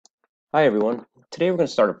Hi everyone. Today we're going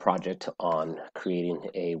to start a project on creating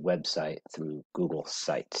a website through Google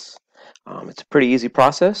Sites. It's a pretty easy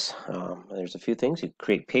process. There's a few things. You can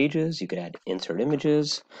create pages, you can add insert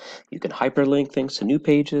images, you can hyperlink things to new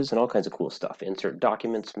pages and all kinds of cool stuff. Insert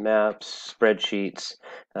documents, maps, spreadsheets.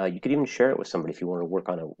 You could even share it with somebody if you want to work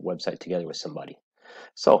on a website together with somebody.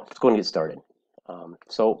 So let's go and get started.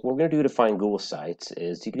 So what we're going to do to find Google Sites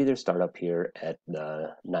is you can either start up here at the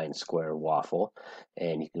 9 square waffle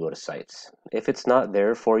and you can go to Sites. If it's not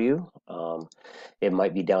there for you, it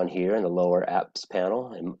might be down here in the lower apps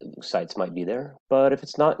panel and Sites might be there. But if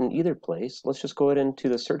it's not in either place, let's just go ahead into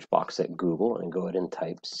the search box at Google and go ahead and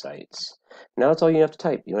type Sites. Now that's all you have to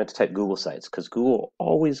type. You don't have to type Google Sites because Google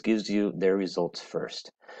always gives you their results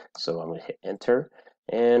first. So I'm going to hit enter.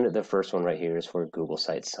 And the first one right here is for Google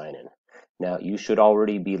Sites sign in. Now, you should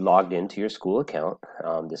already be logged into your school account.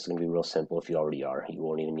 This is going to be real simple if you already are. You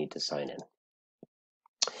won't even need to sign in.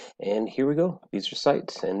 And here we go. These are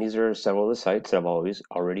sites, and these are several of the sites that I've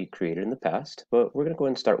already created in the past, but we're going to go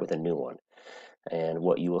ahead and start with a new one. And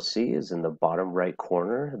what you will see is in the bottom right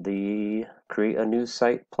corner, the Create a New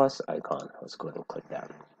Site Plus icon. Let's go ahead and click that.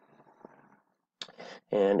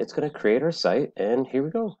 And it's going to create our site, and here we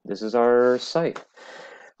go. This is our site.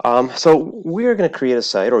 So we are going to create a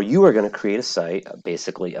site, or you are going to create a site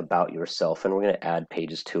basically about yourself, and we're going to add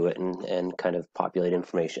pages to it and kind of populate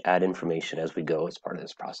information, add information as we go as part of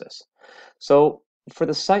this process. So for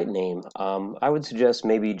the site name, I would suggest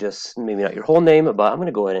maybe not your whole name, but I'm going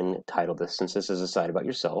to go ahead and title this, since this is a site about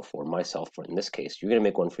yourself, or myself, or in this case, you're going to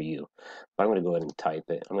make one for you. But I'm going to go ahead and type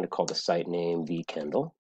it. I'm going to call the site name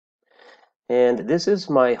vKendall. And this is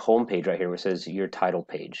my home page right here where it says your title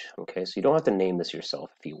page. Okay, so you don't have to name this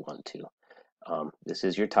yourself if you want to. This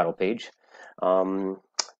is your title page.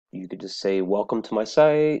 You could just say, welcome to my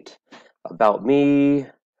site, about me,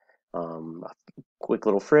 a quick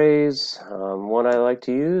little phrase. One I like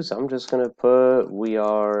to use, I'm just going to put, we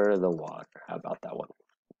are the water. How about that one?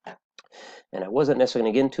 And I wasn't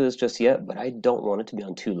necessarily going to get into this just yet, but I don't want it to be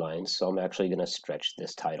on 2 lines, so I'm actually going to stretch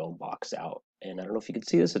this title box out. And I don't know if you can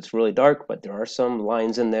see this, it's really dark, but there are some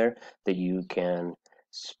lines in there that you can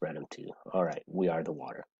spread them to. All right, we are the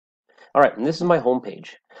water. All right, and this is my home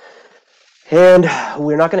page. And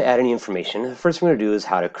we're not going to add any information. The first thing we're going to do is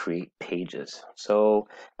how to create pages. So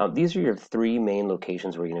these are your 3 main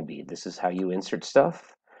locations where you're going to be. This is how you insert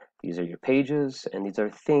stuff. These are your pages, and these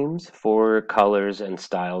are themes for colors and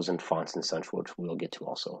styles and fonts and such, which we'll get to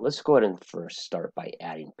also. Let's go ahead and first start by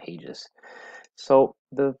adding pages. So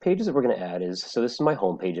the pages that we're going to add is, so this is my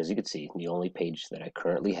home page, as you can see, the only page that I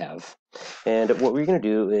currently have. And what we're going to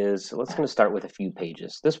do is, let's going to start with a few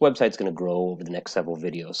pages. This website's going to grow over the next several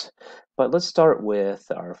videos. But let's start with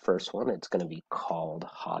our first one. It's going to be called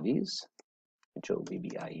Hobbies,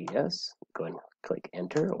 Hobbies. Go ahead and click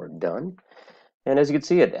Enter or Done. And as you can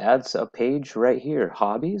see, it adds a page right here,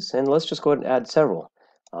 Hobbies. And let's just go ahead and add several.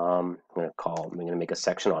 I'm going to make a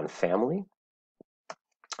section on Family.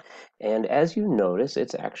 And as you notice,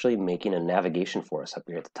 it's actually making a navigation for us up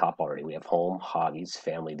here at the top already. We have home, hobbies,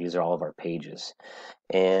 family. These are all of our pages.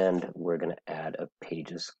 And we're going to add a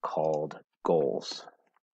pages called goals.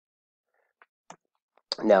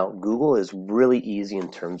 Now, Google is really easy in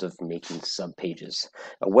terms of making subpages.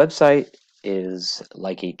 A website is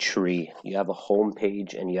like a tree. You have a home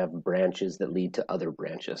page and you have branches that lead to other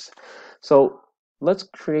branches. So let's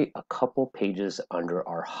create a couple pages under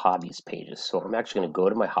our hobbies pages. So I'm actually going to go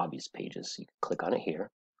to my hobbies pages. You can click on it here.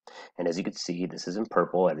 And as you can see, this is in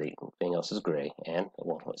purple, everything else is gray. And,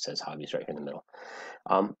 well, it says hobbies right here in the middle.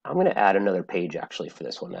 I'm going to add another page actually for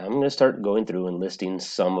this one. I'm going to start going through and listing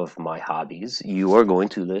some of my hobbies. You are going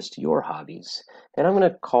to list your hobbies. And I'm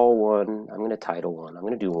going to call one, I'm going to title one, I'm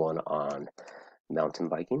going to do one on mountain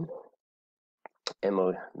biking.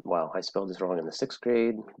 Wow, I spelled this wrong in the 6th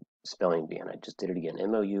grade spelling bee, and I just did it again.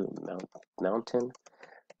 M-O-U, mountain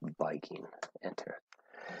biking, enter.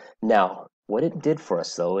 Now, what it did for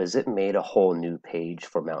us though is it made a whole new page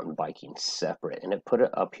for mountain biking separate, and it put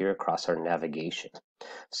it up here across our navigation.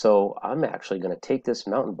 So I'm actually going to take this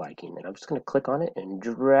mountain biking and I'm just going to click on it and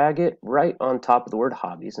drag it right on top of the word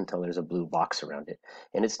hobbies until there's a blue box around it,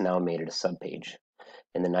 and it's now made it a subpage.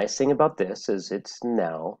 And the nice thing about this is it's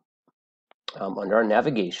now under our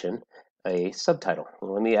navigation a subtitle.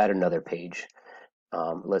 Well, let me add another page.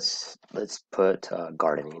 Let's put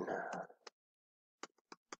gardening,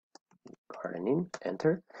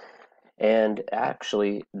 enter. And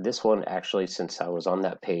actually, this one actually, since I was on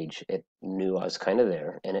that page, it knew I was kind of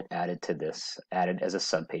there, and it added to this, added as a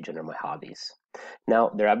subpage under my hobbies. Now,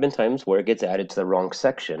 there have been times where it gets added to the wrong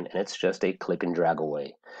section, and it's just a click and drag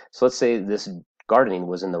away. So let's say this gardening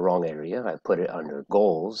was in the wrong area. I put it under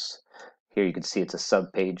goals. Here you can see it's a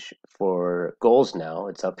subpage for goals now.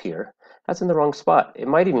 It's up here. That's in the wrong spot. It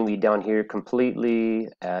might even be down here completely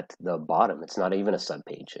at the bottom. It's not even a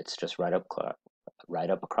subpage. It's just right up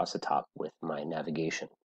across the top with my navigation.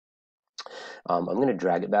 I'm going to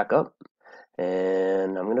drag it back up,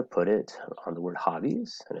 and I'm going to put it on the word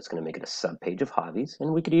hobbies, and it's going to make it a subpage of hobbies.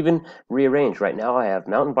 And we could even rearrange. Right now I have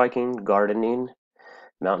mountain biking, gardening,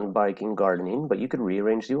 but you could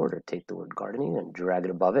rearrange the order. Take the word gardening and drag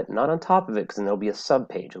it above it, not on top of it, because then there'll be a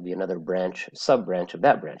subpage. It'll be another branch, sub-branch of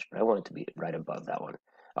that branch, but I want it to be right above that one.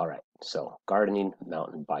 All right, so gardening,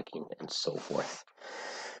 mountain biking, and so forth.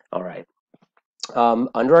 All right,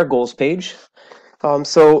 under our goals page,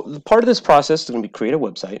 so part of this process is going to be create a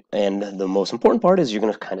website, and the most important part is you're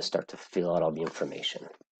going to kind of start to fill out all the information.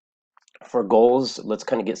 For goals, let's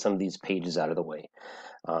kind of get some of these pages out of the way.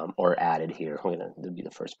 Or added here. That'll be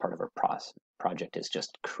the first part of our project is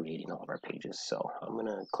just creating all of our pages. So I'm going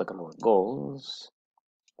to click on the word goals.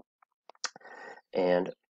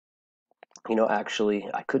 And, actually,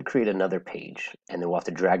 I could create another page, and then we'll have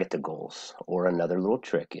to drag it to goals. Or another little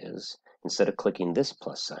trick is, instead of clicking this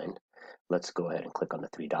plus sign, let's go ahead and click on the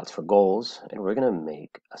 3 dots for goals, and we're going to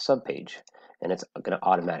make a subpage. And it's going to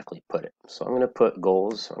automatically put it. So I'm going to put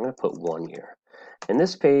goals. I'm going to put 1 year. And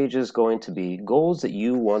this page is going to be goals that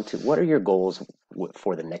you want to, what are your goals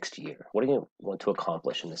for the next year? What do you want to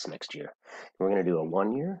accomplish in this next year? We're going to do a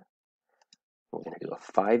 1 year. We're going to do a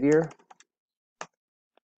 5 year.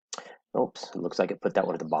 Oops, it looks like it put that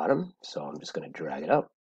one at the bottom. So I'm just going to drag it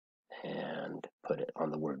up and put it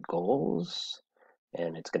on the word goals.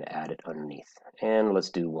 And it's going to add it underneath. And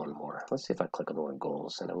let's do one more. Let's see if I click on the word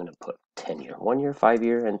goals, and I'm going to put 10 year, 1 year, 5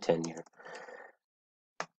 year, and 10 year.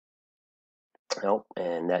 Nope,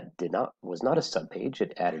 and that was not a subpage.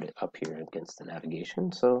 It added it up here against the navigation.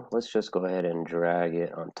 So let's just go ahead and drag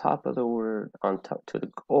it on top of the word, on top to the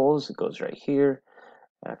goals. It goes right here.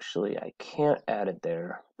 Actually, I can't add it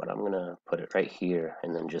there, but I'm gonna put it right here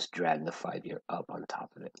and then just drag the 5 year up on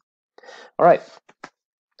top of it. All right,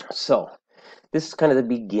 so this is kind of the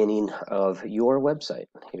beginning of your website.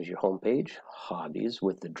 Here's your home page, hobbies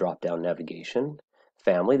with the drop-down navigation.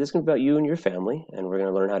 Family, this is going to be about you and your family, and we're going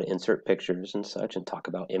to learn how to insert pictures and such and talk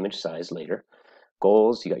about image size later.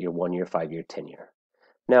 Goals, you got your 1 year, 5 year, 10 year.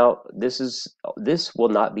 Now, this will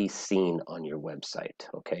not be seen on your website,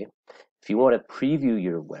 okay? If you want to preview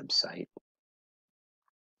your website,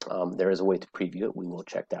 there is a way to preview it. We will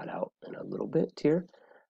check that out in a little bit here.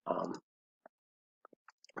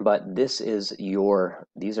 But these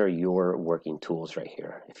are your working tools right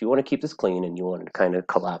here. If you want to keep this clean and you want to kind of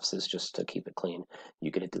collapse this just to keep it clean,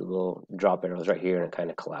 you can hit the little drop arrows right here and it kind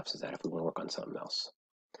of collapses that if we want to work on something else.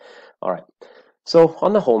 All right, so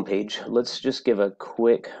on the home page, let's just give a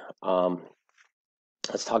quick,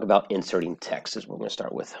 let's talk about inserting text is what we're going to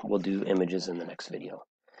start with. We'll do images in the next video.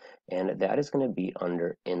 And that is going to be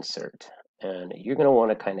under insert. And you're going to want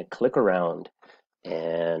to kind of click around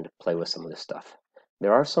and play with some of this stuff.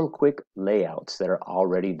 There are some quick layouts that are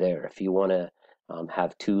already there. If you want to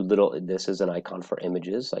have this is an icon for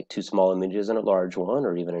images, like 2 small images and a large one,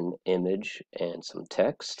 or even an image and some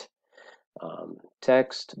text.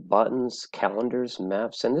 Text, buttons, calendars,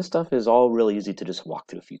 maps, and this stuff is all really easy to just walk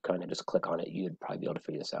through. If you kind of just click on it, you'd probably be able to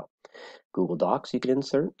figure this out. Google Docs you could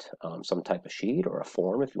insert, some type of sheet or a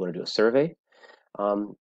form if you want to do a survey.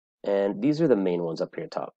 And these are the main ones up here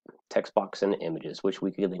top, text box and images, which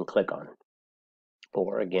we can then click on.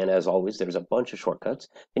 Or again, as always, there's a bunch of shortcuts,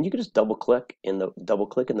 and you can just double click in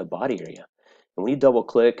the body area. And when you double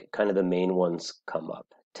click, kind of the main ones come up: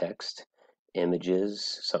 text,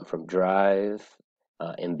 images, some from Drive,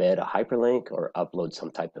 embed a hyperlink, or upload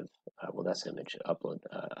some type of well, that's image. Upload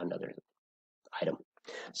another item.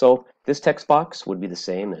 So this text box would be the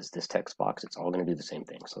same as this text box. It's all going to do the same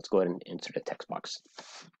thing. So let's go ahead and insert a text box.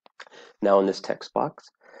 Now in this text box,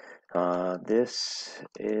 this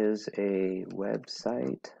is a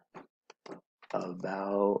website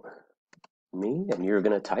about me, and you're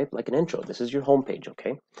going to type like an intro. This is your home page,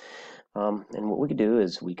 okay? And what we could do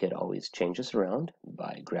is we could always change this around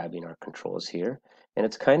by grabbing our controls here. And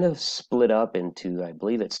it's kind of split up into, I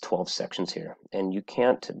believe it's 12 sections here. And you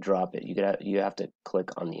can't drop it. You have to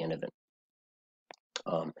click on the end of it.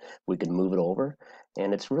 We could move it over,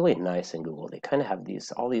 and it's really nice in Google. They kind of have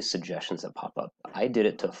all these suggestions that pop up. I did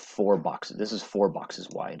it to 4 boxes. This is 4 boxes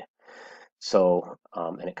wide. So,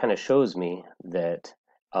 and it kind of shows me that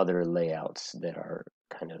other layouts that are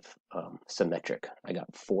kind of symmetric. I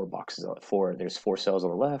got 4 boxes on it. There's 4 cells on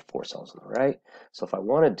the left, 4 cells on the right. So if I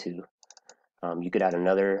wanted to, you could add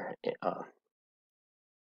another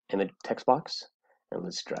image text box, and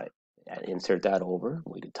let's try it. Insert that over.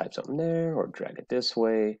 We could type something there or drag it this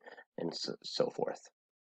way, and so forth.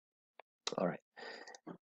 All right.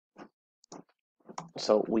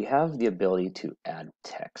 So we have the ability to add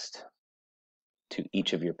text to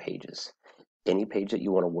each of your pages. Any page that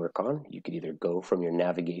you want to work on, you could either go from your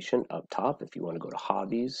navigation up top if you want to go to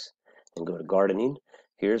hobbies and go to gardening.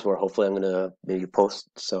 Here's where hopefully I'm going to maybe post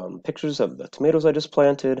some pictures of the tomatoes I just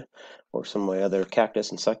planted or some of my other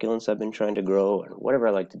cactus and succulents I've been trying to grow and whatever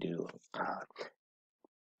I like to do.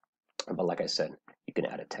 But like I said, you can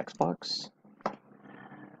add a text box,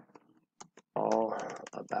 all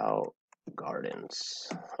about gardens.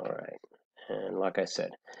 All right. And like I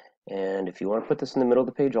said, and if you want to put this in the middle of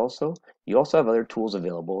the page also, you also have other tools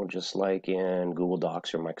available, just like in Google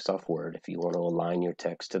Docs or Microsoft Word. If you want to align your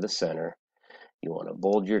text to the center, you want to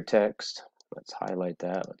bold your text. Let's highlight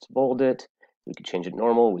that. Let's bold it. We can change it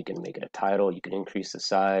normal. We can make it a title. You can increase the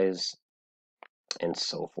size and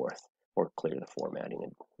so forth, or clear the formatting.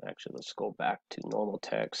 And actually, let's go back to normal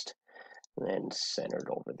text and then centered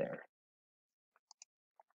over there.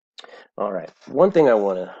 All right, one thing I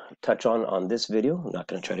want to touch on this video, I'm not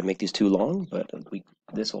going to try to make these too long, but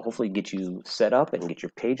this will hopefully get you set up and get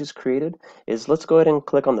your pages created, is let's go ahead and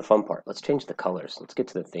click on the fun part. Let's change the colors. Let's get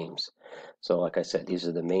to the themes. So like I said, these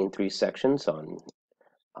are the main 3 sections on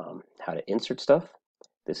how to insert stuff.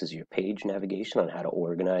 This is your page navigation on how to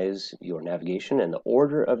organize your navigation and the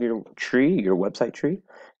order of your tree, your website tree.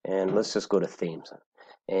 And let's just go to themes.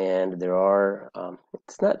 And there are,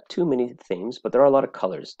 it's not too many themes, but there are a lot of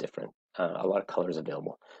colors different, a lot of colors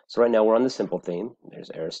available. So right now we're on the simple theme.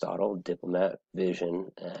 There's Aristotle, Diplomat, Vision,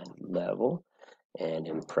 and Level, and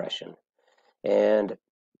Impression. And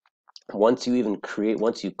once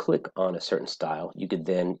you click on a certain style, you could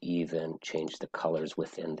then even change the colors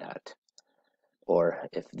within that. Or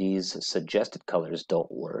if these suggested colors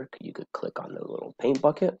don't work, you could click on the little paint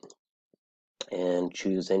bucket and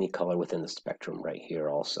choose any color within the spectrum right here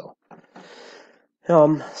also.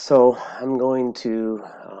 So I'm going to,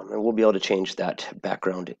 and we'll be able to change that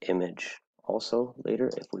background image also later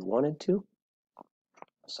if we wanted to.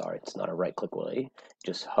 Sorry, it's not a right-click way.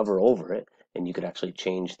 Just hover over it, and you could actually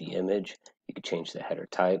change the image. You could change the header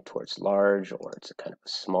type towards large, or it's a kind of a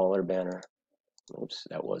smaller banner. Oops,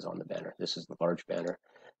 that was on the banner. This is the large banner,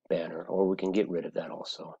 or we can get rid of that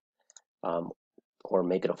also, or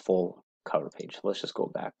make it a full cover page. Let's just go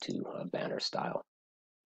back to banner style.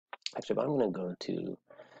 Actually, but I'm going to go to,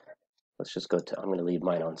 I'm going to leave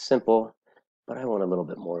mine on simple, but I want a little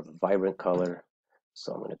bit more of a vibrant color.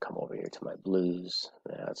 So I'm going to come over here to my blues.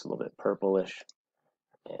 That's a little bit purplish.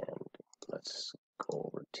 And let's go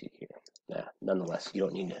over to here. Nonetheless, you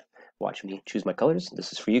don't need to watch me choose my colors.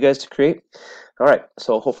 This is for you guys to create. All right,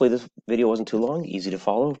 so hopefully this video wasn't too long, easy to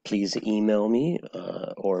follow. Please email me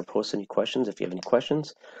or post any questions if you have any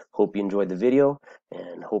questions. Hope you enjoyed the video,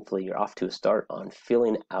 and hopefully you're off to a start on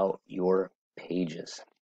filling out your pages.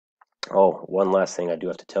 Oh, one last thing I do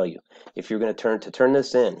have to tell you. If you're going to turn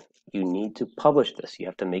this in, you need to publish this. You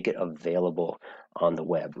have to make it available on the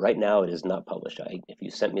web. Right now, it is not published. If you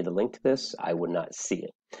sent me the link to this, I would not see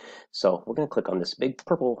it. So we're going to click on this big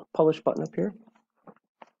purple publish button up here.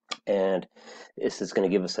 And this is going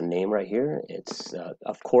to give us a name right here. It's,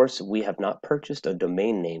 of course, we have not purchased a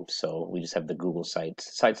domain name, so we just have the Google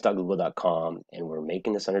sites, sites.google.com, and we're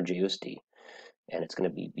making this under JUSD. And it's going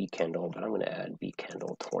to be bkendall, but I'm going to add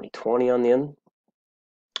bkendall 2020 on the end.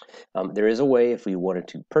 There is a way if we wanted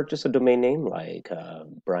to purchase a domain name like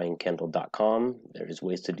briankendall.com. There's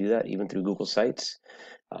ways to do that even through Google Sites.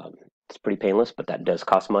 It's pretty painless, but that does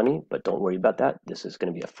cost money, but don't worry about that. This is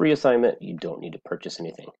going to be a free assignment. You don't need to purchase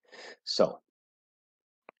anything. So,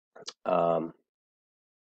 and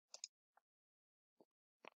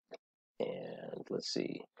let's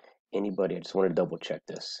see, anybody, I just want to double check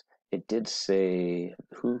this. It did say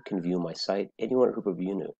who can view my site. Anyone at who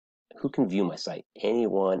can view my site?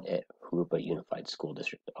 Anyone at Hoopa Unified School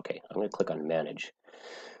District. Okay, I'm going to click on manage.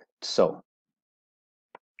 So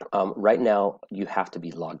right now you have to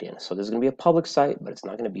be logged in. So there's going to be a public site, but it's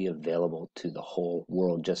not going to be available to the whole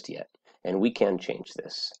world just yet. And we can change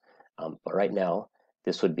this. But right now,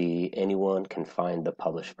 this would be anyone can find the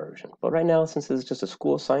published version. But right now, since this is just a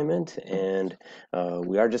school assignment and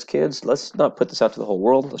we are just kids, let's not put this out to the whole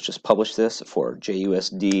world. Let's just publish this for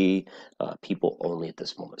JUSD people only at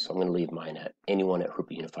this moment. So I'm going to leave mine at anyone at Hoopa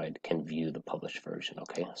Unified can view the published version.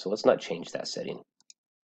 Okay, so let's not change that setting.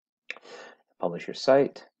 Publish your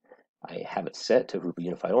site. I have it set to Hoopa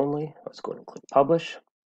Unified only. Let's go ahead and click publish.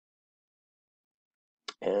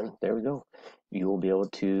 And there we go. You will be able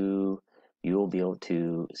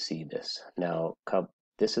to see this. Now,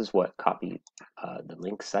 this is what copy the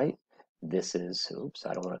link site. this is, oops,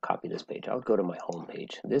 I don't want to copy this page. I'll go to my home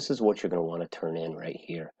page. This is what you're going to want to turn in right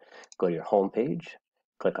here. Go to your home page,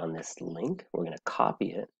 click on this link. We're going to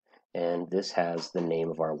copy it, and this has the name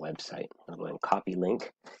of our website. I'm going to copy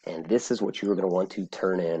link, and this is what you're going to want to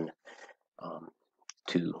turn in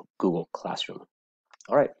to Google Classroom.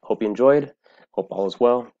 All right, hope you enjoyed. Hope all is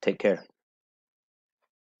well. Take care.